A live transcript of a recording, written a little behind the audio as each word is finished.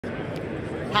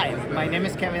Hi, my name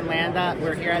is Kevin Landa.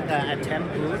 We're here at the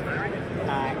Ateme booth,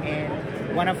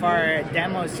 and one of our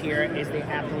demos here is the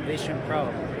Apple Vision Pro.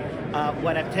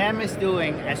 What Ateme is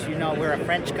doing, as you know, we're a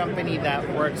French company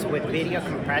that works with video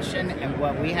compression, and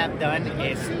what we have done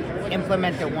is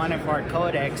implemented one of our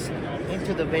codecs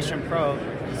into the Vision Pro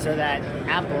so that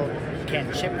Apple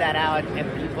can ship that out and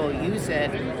people use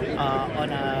it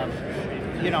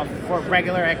for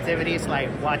regular activities like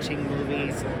watching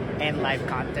movies and live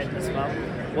content as well.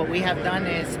 What we have done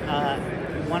is,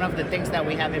 one of the things that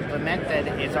we have implemented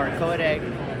is our codec,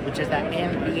 which is that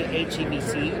NAB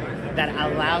HEVC, that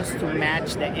allows to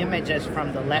match the images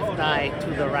from the left eye to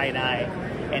the right eye.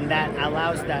 And that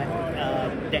allows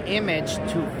the image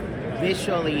to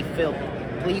visually feel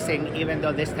pleasing, even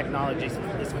though this technology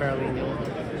is fairly new.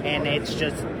 And it's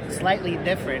just slightly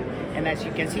different. And as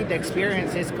you can see, the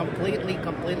experience is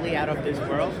completely out of this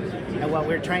world. And what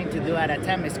we're trying to do at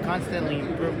Ateme is constantly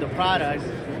improve the product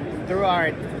through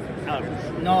our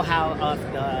know-how of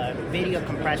the video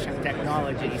compression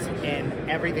technologies and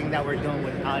everything that we're doing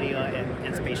with audio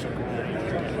and spatial computing.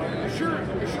 Sure.